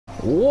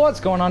What's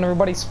going on,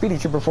 everybody? Speedy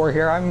Trooper 4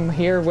 here. I'm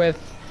here with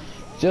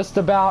just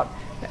about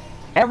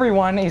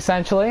everyone,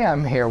 essentially.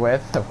 I'm here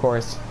with, of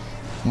course,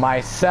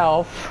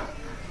 myself,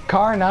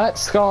 Carnut,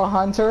 Skull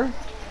Hunter,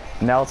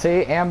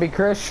 Nelty,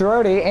 AmbiChris,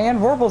 Schrody, and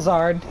Vorpal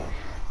Zard.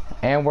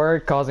 And we're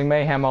causing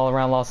mayhem all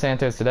around Los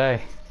Santos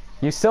today.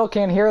 You still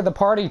can't hear the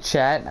party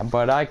chat,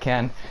 but I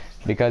can,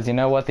 because you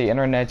know what? The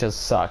internet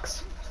just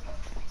sucks.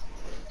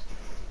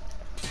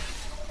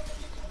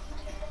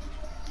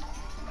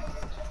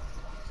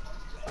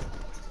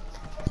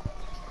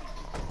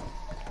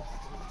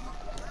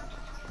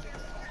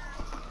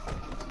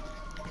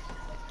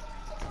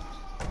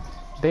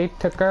 They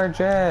took our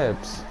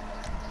jabs.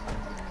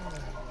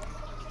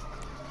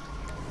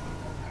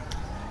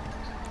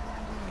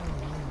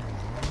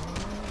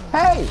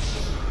 Hey!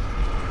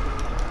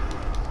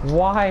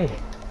 Why?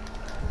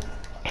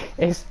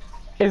 Is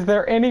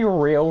there any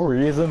real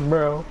reason,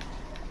 bro?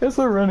 Is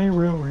there any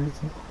real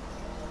reason?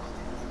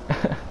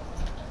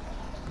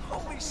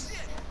 Holy shit!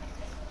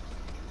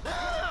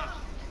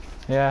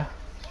 Yeah.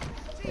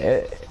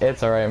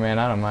 It's alright, man.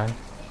 I don't mind.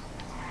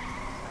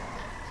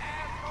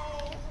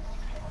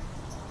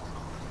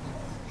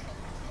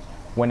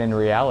 When in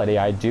reality,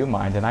 I do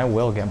mind, and I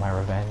will get my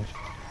revenge.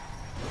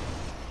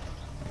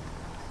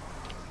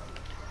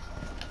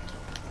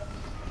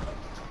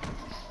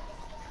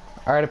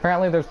 Alright,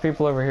 apparently there's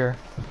people over here.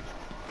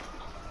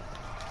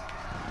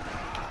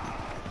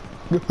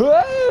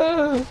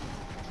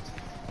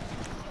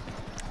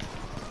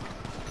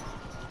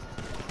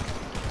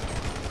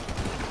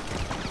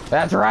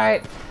 That's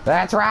right!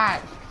 That's right!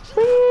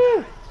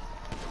 Woo!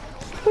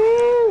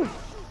 Woo!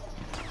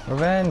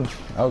 Revenge!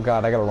 Oh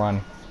god, I gotta run.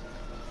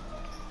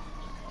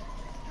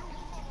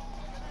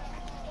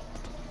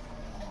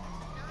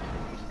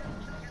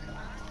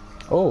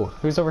 Oh,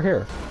 who's over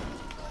here?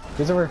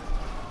 Who's over?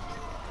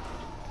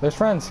 There's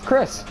friends.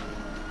 Chris!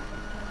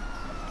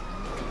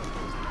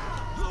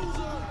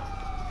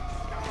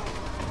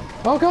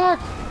 Oh god!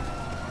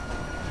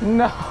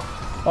 No!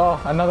 Oh,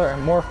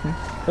 more.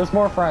 There's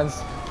more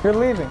friends. You're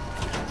leaving.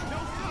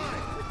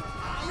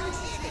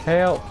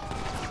 Help!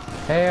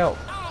 Help!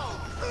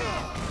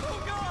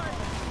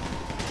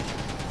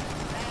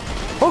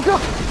 Oh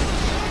god!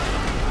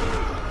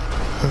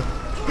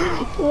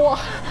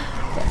 What?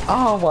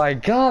 Oh my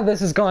god,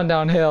 this has gone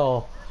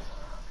downhill.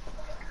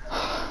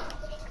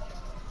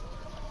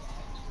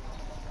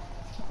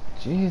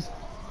 Jeez.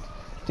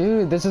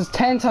 Dude, this is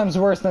 10 times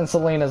worse than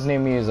Selena's new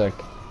music.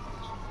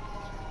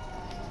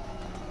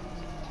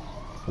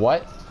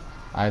 What?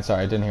 I'm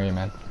sorry, I didn't hear you,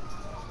 man.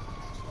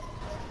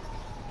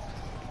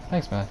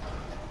 Thanks, man.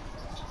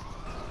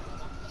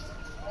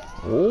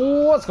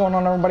 What's going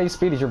on, everybody?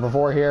 Speedy Trooper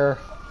 4 here.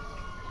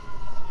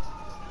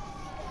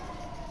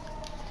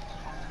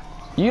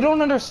 You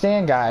don't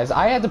understand, guys.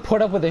 I had to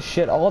put up with this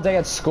shit all day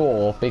at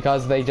school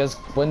because they just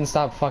wouldn't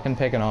stop fucking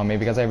picking on me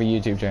because I have a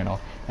YouTube channel.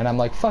 And I'm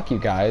like, fuck you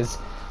guys.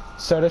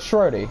 So does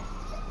Schrody.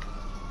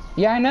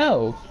 Yeah, I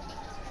know.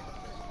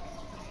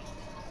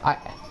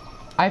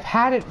 I've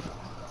had it.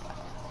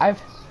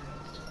 I've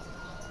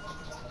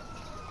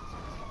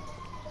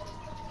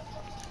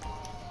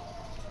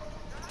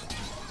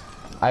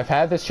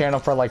had this channel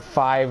for like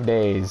 5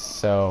 days,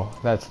 so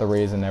that's the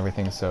reason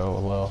everything's so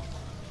low.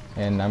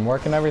 And I'm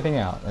working everything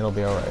out. It'll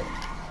be alright.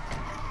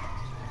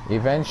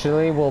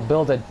 Eventually, we'll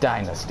build a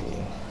dynasty.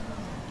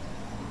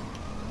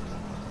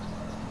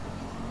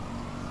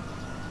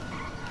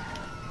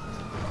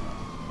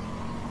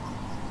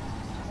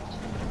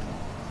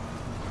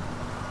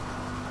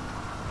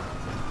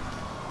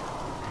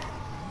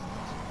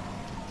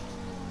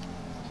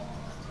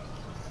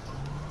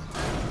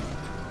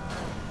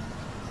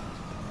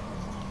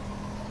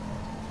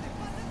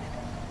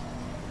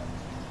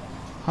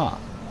 Huh.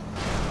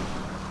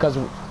 Because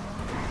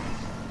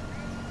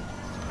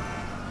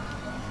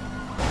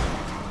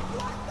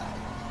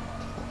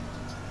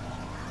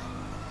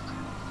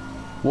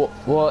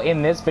well,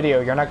 in this video,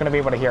 you're not going to be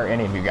able to hear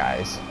any of you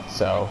guys,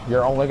 so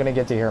you're only going to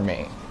get to hear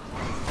me.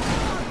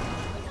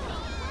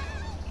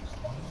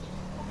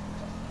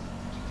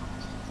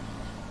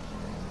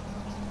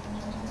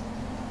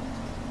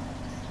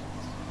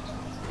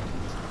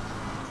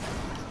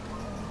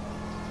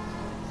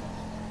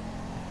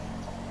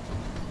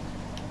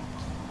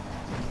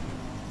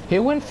 He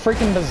went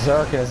freaking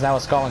berserk and is now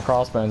a skull and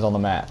crossbones on the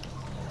map.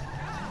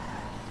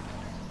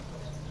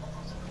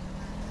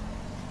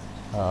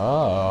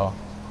 Oh.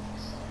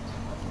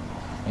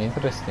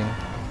 Interesting.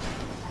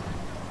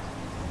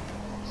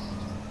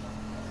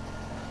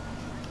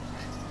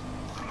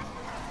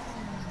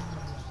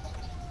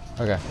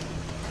 Okay.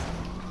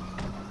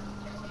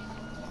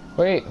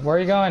 Wait, where are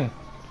you going?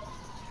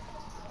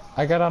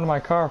 I got out of my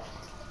car.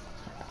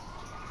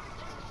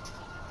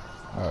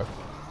 Oh.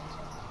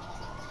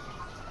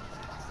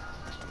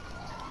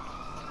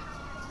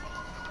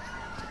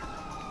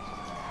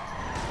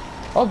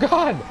 Oh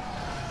god!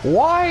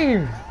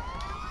 Why?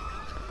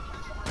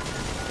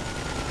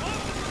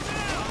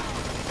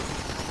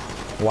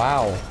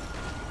 Wow.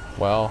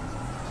 Well.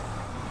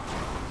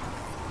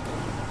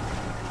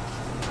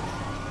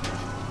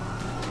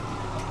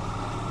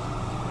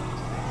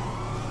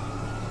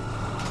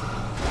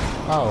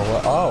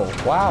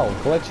 Oh, wow,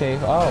 glitchy.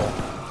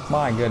 Oh,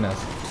 my goodness.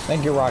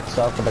 Thank you,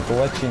 Rockstar, for the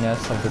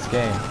glitchiness of this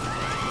game.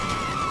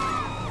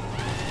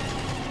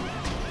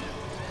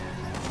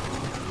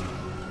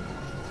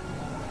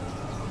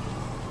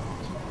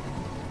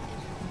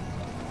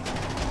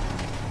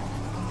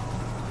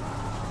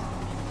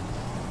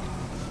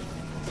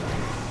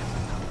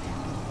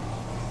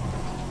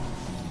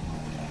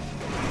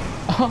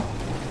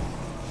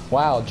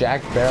 Wow,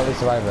 Jack barely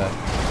survived that.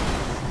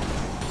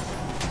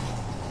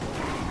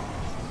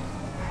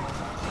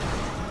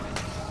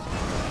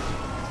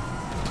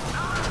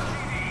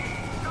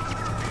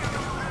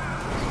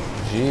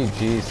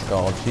 GG,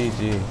 Skull.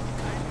 GG.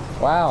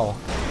 Wow.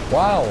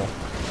 Wow.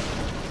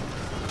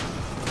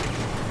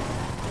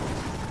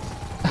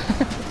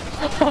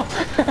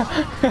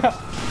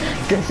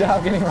 Good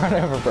job getting run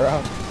over,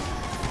 bro.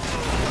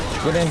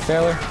 Get in,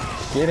 Taylor.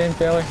 Get in,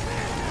 Taylor.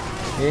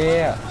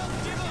 Yeah.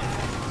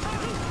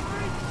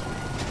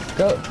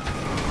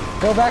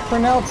 Go back for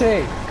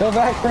Nelty. Go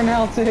back for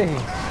Nelty.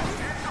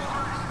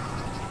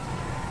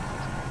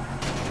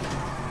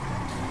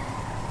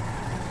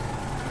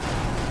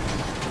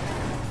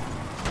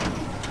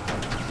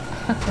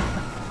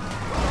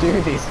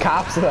 Dude, these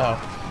cops though.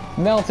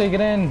 Nelty,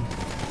 get in.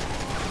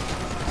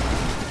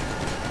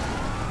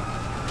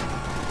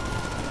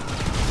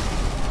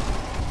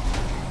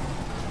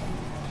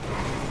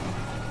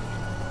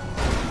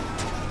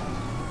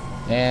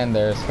 And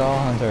there's Skull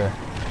Hunter.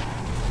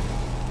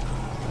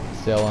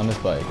 Still on his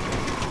bike.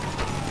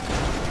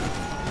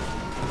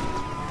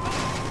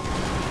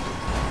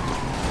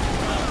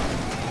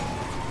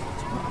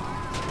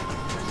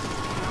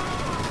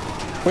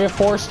 We have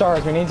 4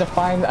 stars. We need to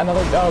find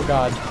another. Oh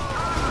god.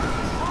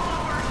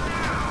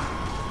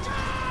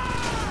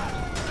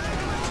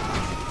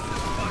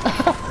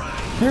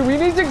 Dude, we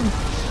need to.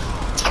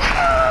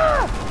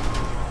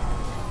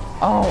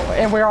 Oh,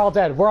 and we're all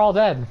dead. We're all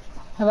dead.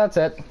 And that's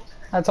it.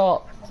 That's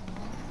all.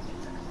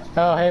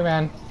 Oh, hey,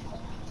 man.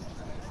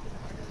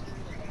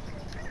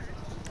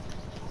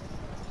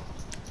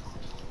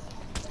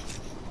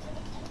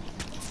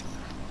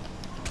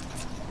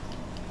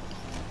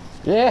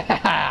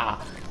 Yeah!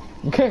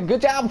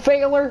 Good job,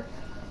 Failer!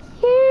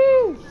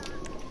 Woo!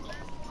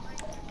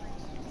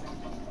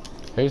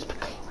 He's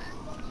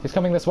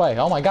coming this way.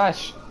 Oh my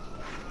gosh!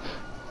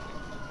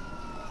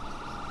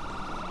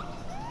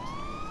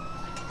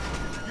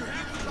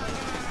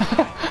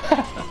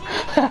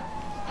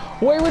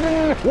 Wait, we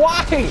didn't.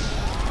 Why?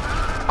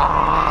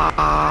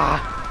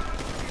 Ah!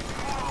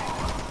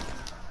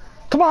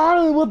 Come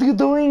on! What are you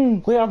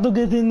doing? We have to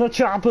get in the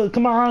chopper.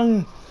 Come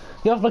on!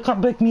 You have to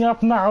come pick me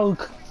up now.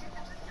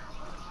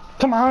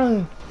 Come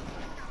on!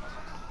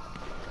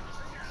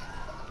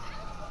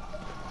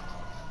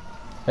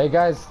 Hey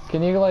guys,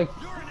 can you like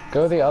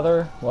go the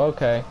other? Well,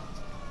 okay.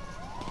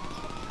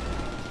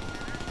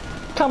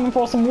 Coming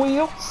for some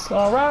wheels?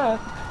 Alright.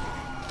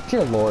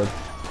 Dear Lord.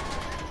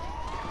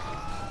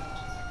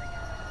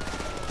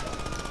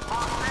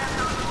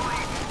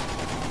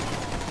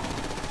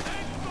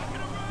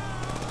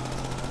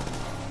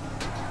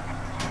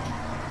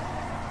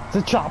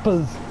 The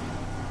choppers!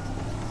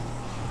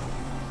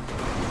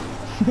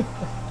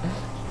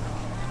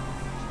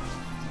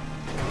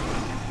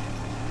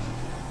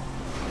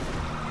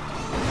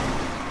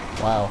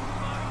 Wow.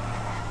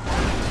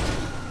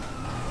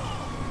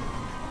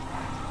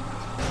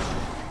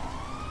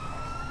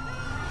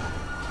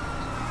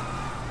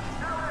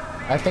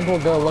 I think we'll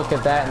go look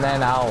at that and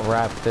then I'll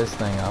wrap this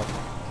thing up.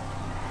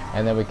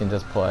 And then we can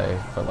just play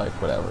for like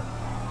whatever.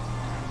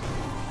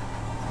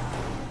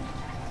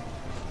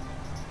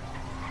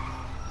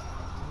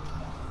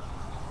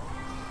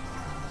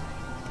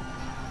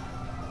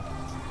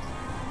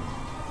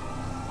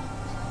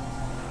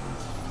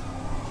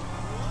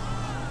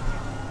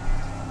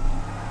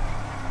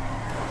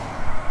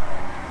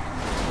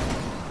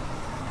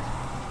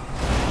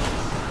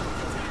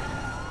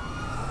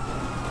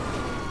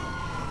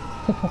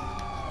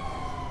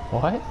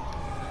 What?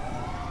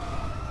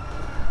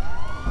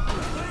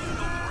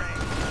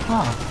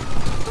 Huh.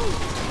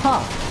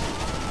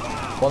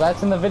 Huh. Well,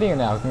 that's in the video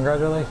now.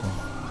 Congratulations.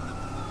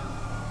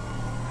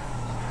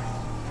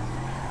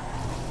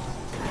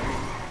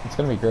 It's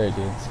gonna be great,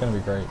 dude. It's gonna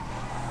be great.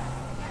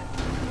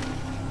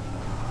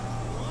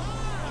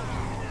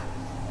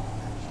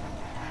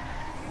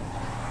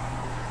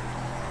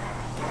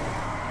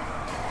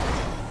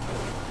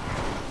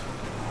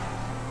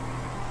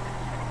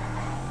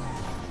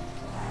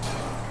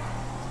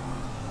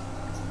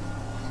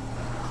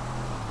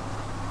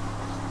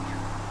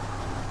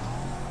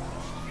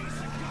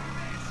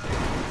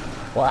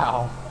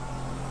 Wow.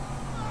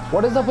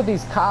 What is up with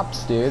these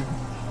cops, dude?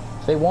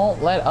 They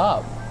won't let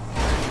up.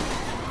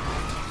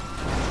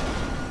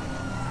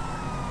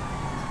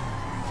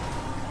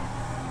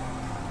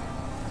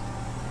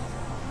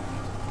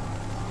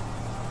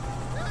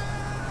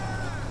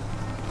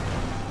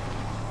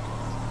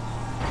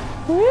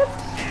 Whoop.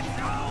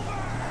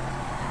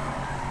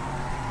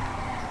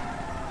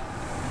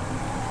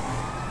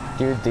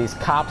 Dude, these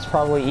cops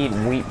probably eat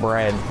wheat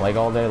bread like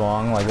all day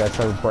long, like that's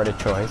their bread of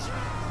choice.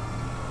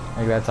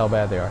 Like, that's how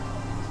bad they are.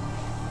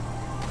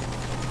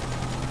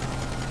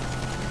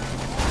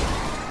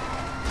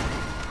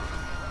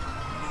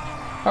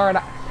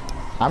 Alright,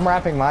 I'm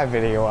wrapping my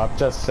video up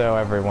just so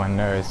everyone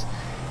knows.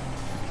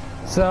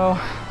 So,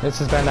 this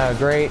has been a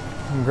great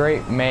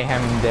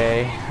mayhem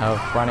day of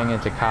running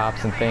into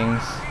cops and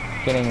things,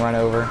 getting run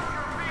over.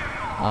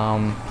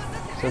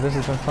 So this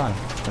has been fun.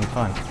 It's been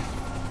fun.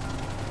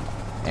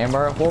 And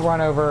we'll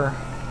run over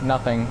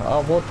nothing.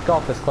 We'll go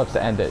off this clip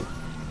to end it.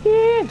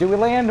 Yeah, do we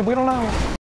land? We don't know.